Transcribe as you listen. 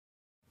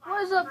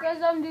What is up,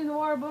 guys? I'm doing the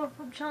water bottle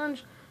flip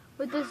challenge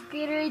with this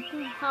Gatorade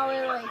thing, how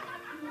it like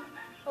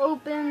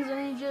opens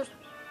and you just...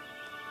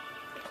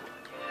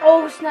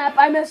 Oh snap,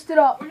 I messed it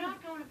up.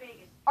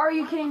 Are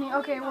you kidding me?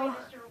 Okay, well,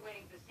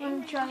 let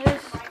me try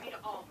this.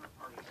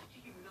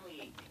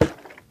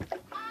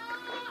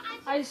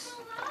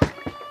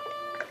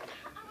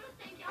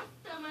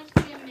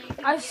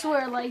 I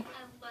swear, like...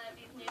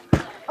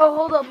 Oh,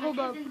 hold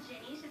up.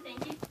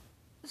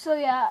 So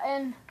yeah,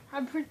 and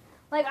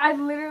I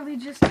literally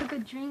just took a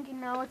drink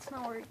and now it's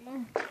not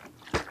working.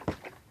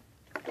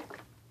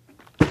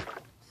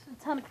 So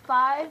attempt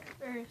 5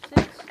 or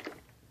 6,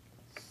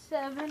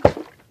 7,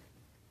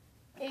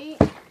 8,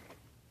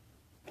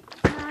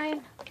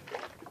 9,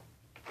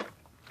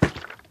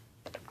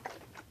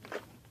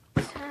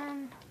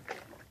 10,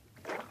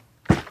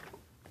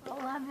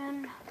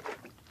 11,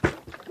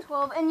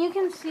 12, and you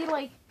can see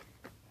like,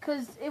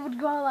 cause it would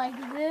go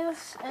like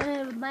this and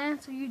it would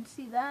land, so you'd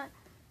see that.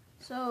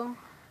 So,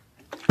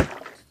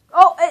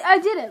 oh, I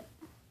did it.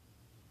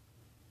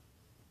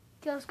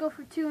 Okay, let's go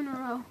for 2 in a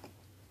row.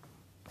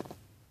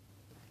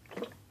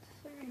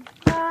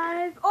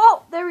 35.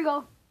 Oh, there we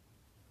go.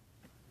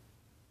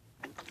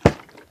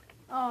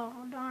 Oh,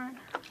 darn.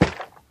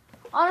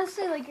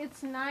 Honestly, like,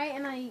 it's night,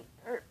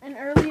 and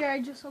earlier I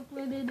just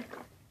uploaded,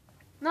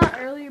 not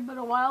earlier, but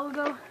a while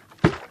ago,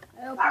 I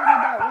uploaded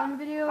that one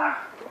video.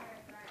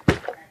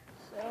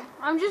 So,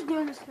 I'm just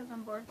doing this because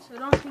I'm bored, so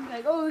don't think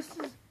like, oh, this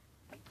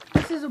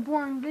is a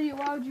boring video,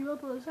 why would you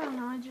upload this? I don't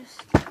know,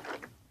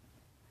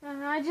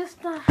 I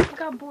just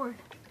got bored.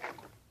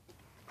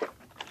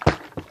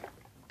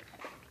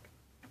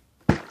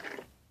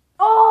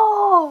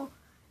 Oh!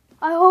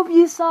 I hope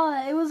you saw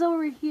that. It was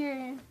over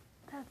here.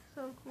 That's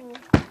so cool.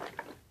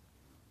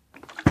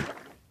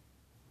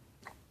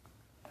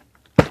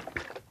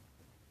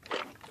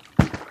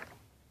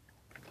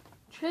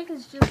 Trick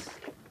is just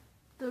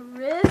the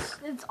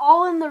wrist. It's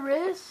all in the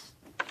wrist.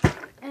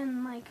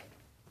 And like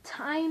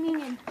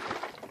timing and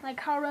like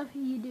how rough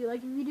you do.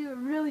 Like if you do it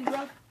really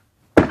rough,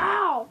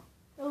 ow!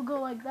 It'll go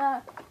like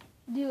that.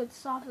 If you do it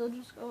soft, it'll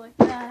just go like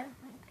that.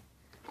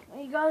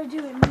 Like, you gotta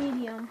do it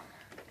medium.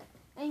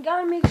 And you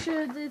gotta make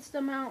sure that it's the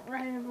amount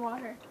right of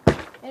water.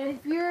 And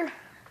if you're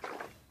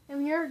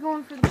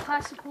going for the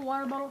classical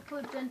water bottle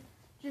flip, then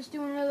just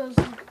do one of those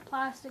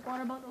plastic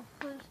water bottle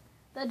flips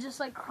that just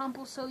like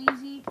crumple so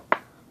easy.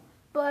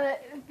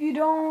 But if you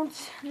don't,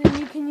 then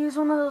you can use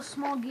one of those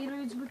small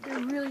Gatorades, but they're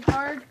really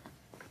hard.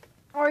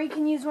 Or you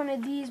can use one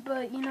of these,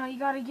 but you know, you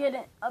gotta get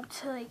it up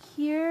to like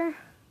here.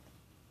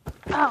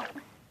 Ow.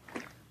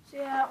 So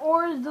yeah,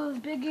 or those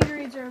big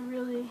Gatorades are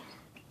really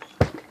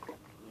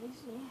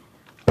easy.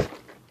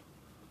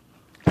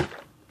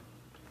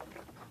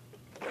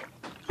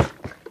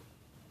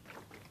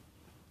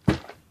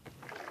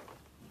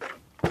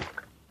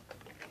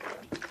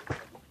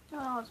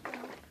 Oh,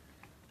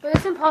 but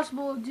it's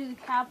impossible to do the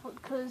cap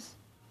because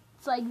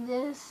it's like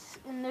this,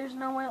 and there's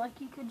no way like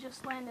you could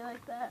just land it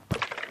like that.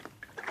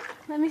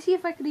 Let me see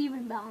if I could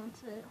even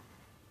balance it.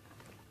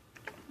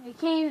 I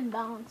can't even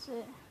balance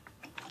it.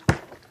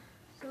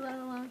 So let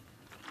alone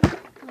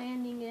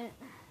landing it.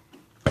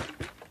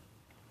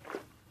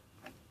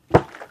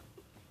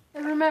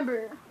 And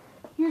remember,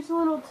 here's a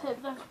little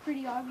tip that's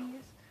pretty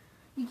obvious.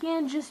 You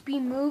can't just be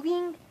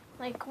moving,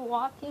 like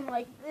walking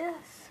like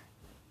this,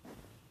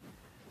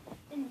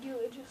 and do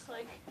it just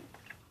like,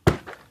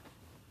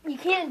 you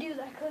can't do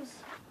that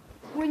because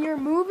when you're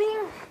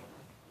moving,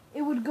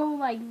 it would go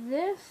like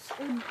this,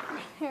 it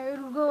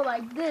would go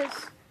like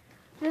this.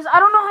 Just, I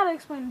don't know how to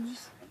explain it,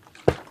 just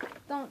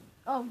don't,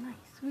 oh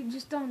nice, we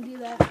just don't do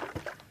that.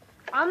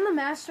 I'm the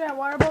master at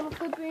water bottle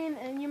flipping,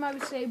 and you might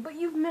be saying, but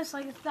you've missed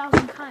like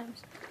 1,000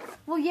 times.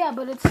 Well yeah,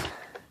 but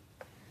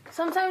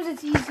sometimes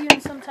it's easier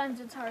and sometimes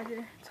it's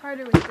harder. It's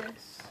harder with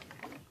this.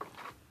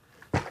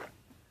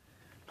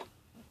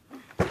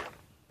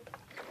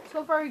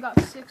 So far we got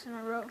 6 in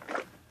a row.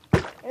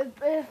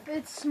 If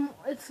it's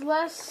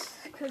less,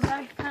 because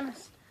I kind of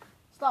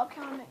stopped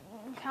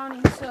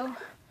counting. So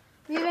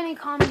leave any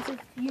comments if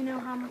you know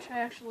how much I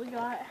actually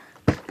got.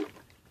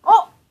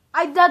 Oh,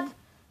 I did.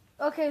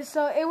 Okay,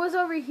 so it was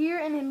over here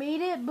and it made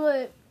it,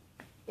 but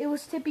it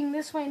was tipping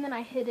this way and then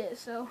I hit it,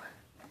 so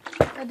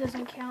that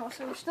doesn't count.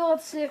 So we're still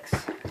at 6.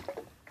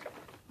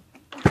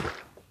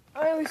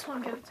 Or at least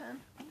 1 out of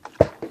 10.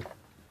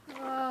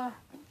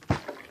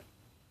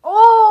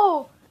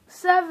 Oh,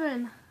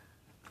 7.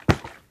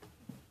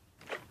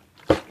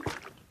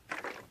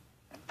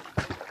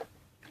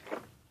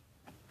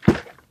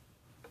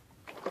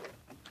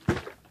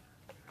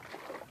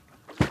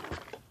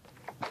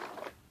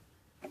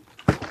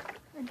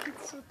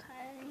 It's so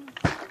tiring.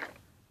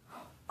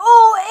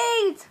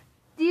 Oh, 8!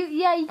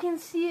 Yeah, you can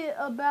see it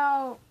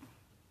about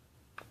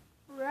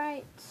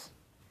right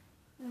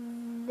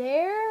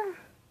there.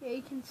 Yeah,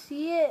 you can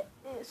see it.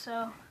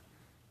 So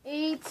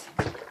 8,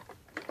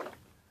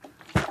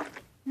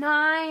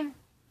 9.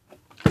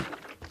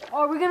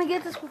 Oh, we're gonna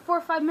get this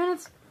before 5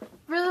 minutes.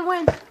 For the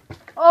win.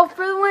 Oh,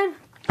 for the win.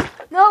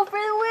 No, for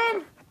the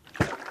win.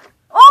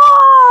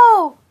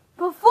 Oh!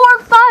 Before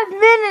 5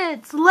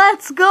 minutes. Let's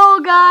Let's go,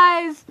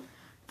 guys.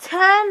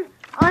 10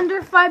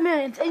 under 5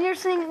 minutes. And you're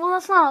saying, well,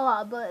 that's not a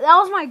lot, but that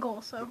was my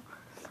goal, so.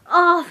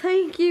 Oh,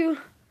 thank you.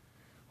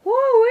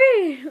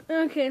 Woo-wee.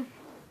 Okay.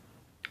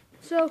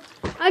 So,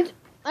 I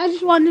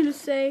just wanted to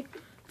say,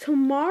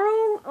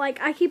 tomorrow,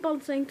 like, I keep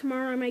on saying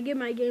tomorrow I might get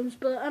my games,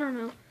 but I don't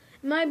know.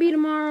 It might be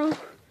tomorrow,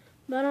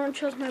 but I don't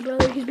trust my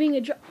brother. He's being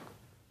a jerk.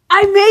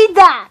 I made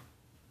that!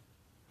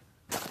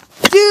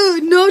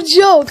 Dude, no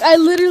joke. I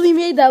literally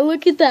made that.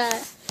 Look at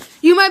that.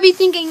 You might be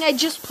thinking I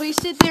just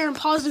placed it there and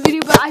paused the video,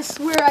 but I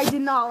swear I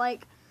did not.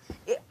 Like,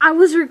 I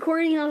was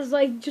recording, I was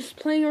like just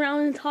playing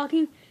around and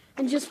talking,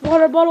 and just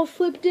water bottle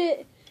flipped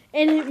it,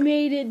 and it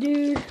made it,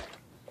 dude.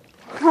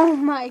 Oh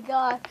my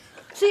god.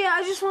 So yeah,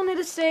 I just wanted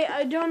to say,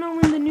 I don't know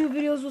when the new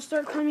videos will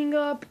start coming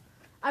up.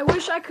 I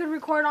wish I could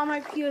record on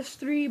my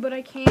PS3, but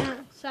I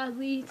can't.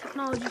 Sadly,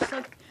 technology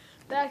sucked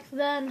back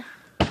then.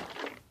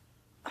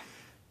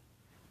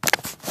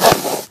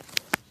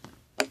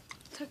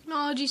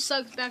 Technology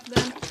sucked back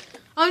then.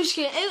 I'm just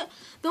kidding.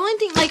 The only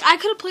thing, like, I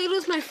could have played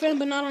with my friend,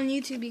 but not on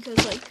YouTube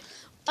because,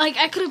 like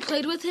I could have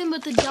played with him,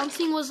 but the dumb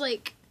thing was,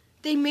 like,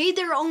 they made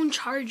their own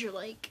charger,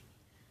 like,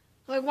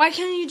 why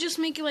can't you just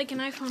make it like an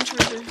iPhone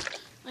charger,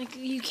 like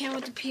you can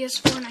with the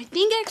PS4 and I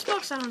think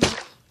Xbox? I don't know.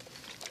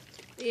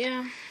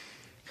 Yeah.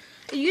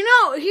 You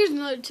know, here's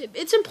another tip.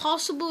 It's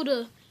impossible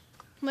to,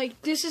 like,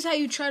 this is how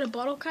you try to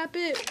bottle cap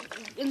it.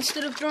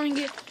 Instead of throwing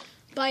it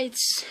by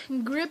its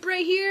grip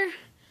right here,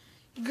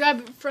 you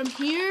grab it from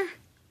here.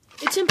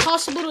 It's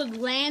impossible to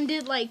land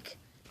it like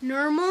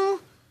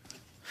normal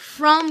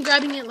from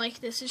grabbing it like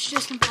this. It's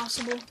just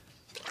impossible.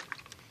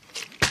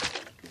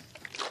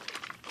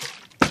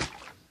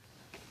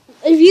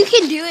 If you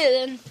can do it,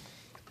 then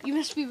you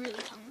must be really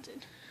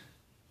talented.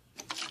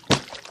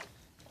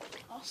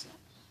 I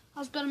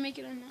was about to make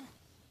it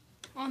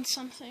on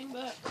something,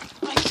 but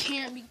I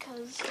can't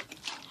because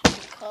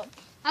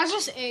I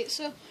just ate.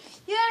 So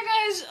yeah,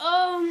 guys.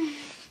 Oh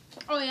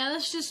yeah,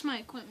 that's just my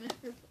equipment.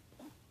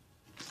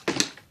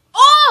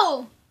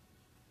 Oh!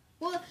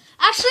 Well,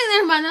 actually,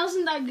 never mind. That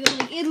wasn't that good.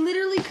 Like, it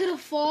literally could have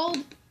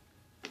fallen,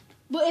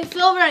 but it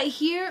fell right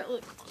here.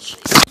 Look,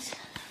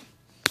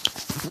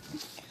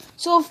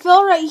 so it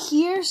fell right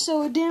here,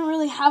 so it didn't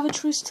really have a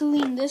choice to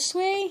lean this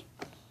way.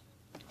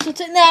 So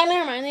nah,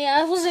 never mind.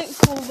 Yeah, it wasn't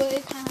cool, but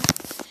it kind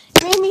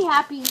of made me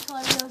happy until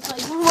I realized,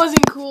 like, it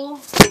wasn't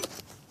cool.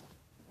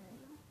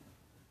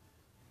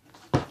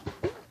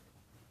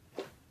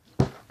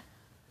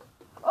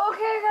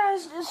 Okay,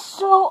 guys,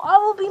 so I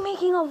will be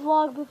making a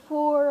vlog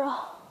before,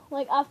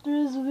 like, after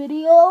this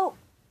video.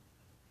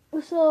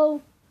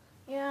 So,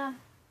 yeah.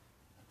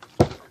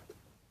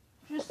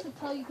 Just to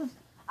tell you, because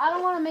I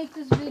don't want to make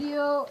this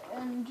video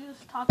and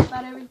just talk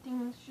about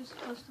everything. It's just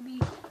supposed to be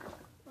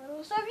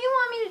little. So if you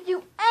want me to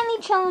do any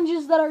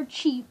challenges that are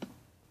cheap,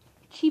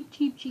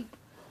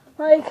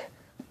 like,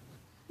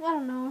 I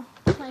don't know,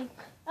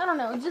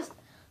 just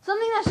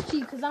something that's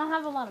cheap, because I don't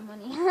have a lot of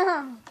money.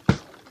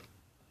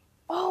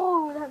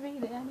 Oh, that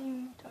made it. I didn't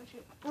even touch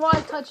it. Well,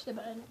 I touched it,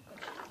 but I didn't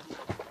touch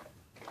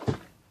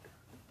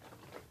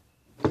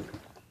it.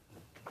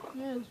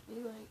 Yeah, just be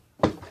like...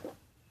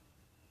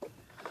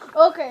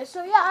 Okay,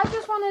 so yeah, I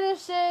just wanted to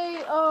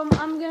say,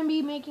 I'm going to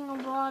be making a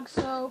vlog,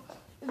 so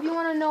if you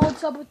want to know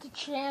what's up with the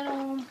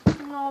channel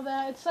and all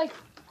that, it's like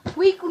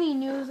weekly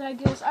news, I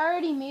guess. I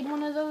already made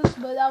one of those,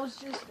 but that was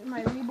just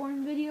my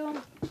Reborn video,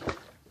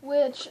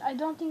 which I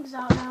don't think is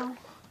out now,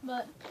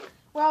 but...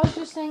 Where I was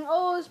just saying,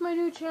 oh, it's my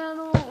new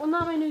channel. Well,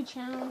 not my new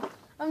channel.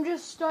 I'm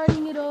just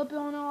starting it up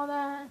and all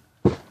that.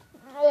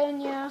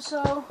 And yeah,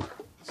 so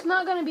it's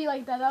not going to be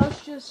like that. That was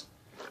just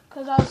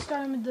because I was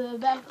starting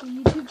back the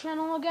YouTube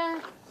channel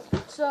again.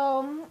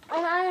 So,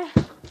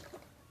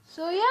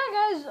 so yeah,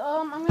 guys,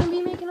 I'm going to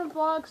be making a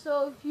vlog.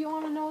 So if you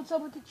want to know what's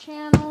up with the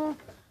channel,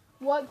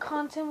 what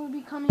content will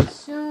be coming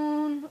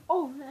soon.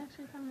 Oh,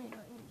 actually, I made it.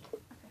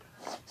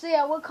 Okay. So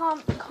yeah, what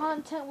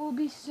content will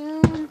be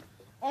soon.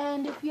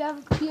 And if you have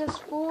a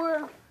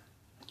PS4,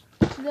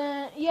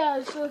 then,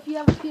 yeah, so if you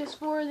have a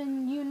PS4,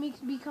 then you and me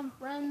can become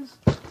friends.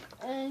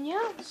 And,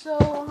 yeah, so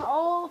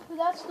all of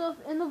that stuff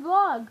in the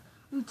vlog.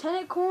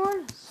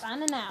 Lt.Corn,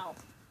 signing out.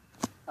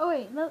 Oh,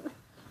 wait,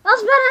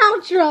 that's been an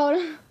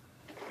outro.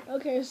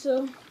 Okay,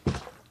 so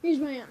here's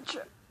my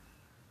outro.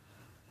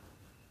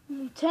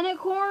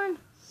 Lt.Corn,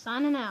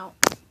 signing out.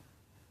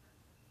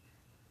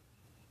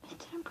 I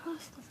didn't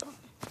press the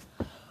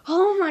button.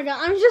 Oh, my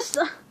God, I'm just...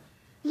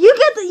 You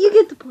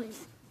get the point.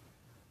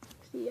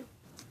 See ya.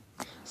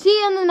 See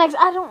you in the next.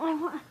 I don't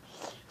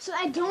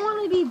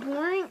want to be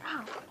boring.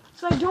 Ow.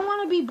 So I don't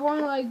want to be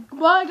boring like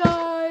bye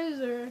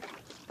guys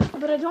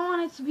but I don't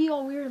want it to be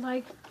all weird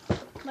like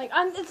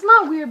it's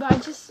not weird, but I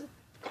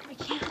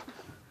can't.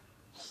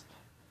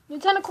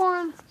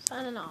 Lt.Corn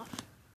signing off.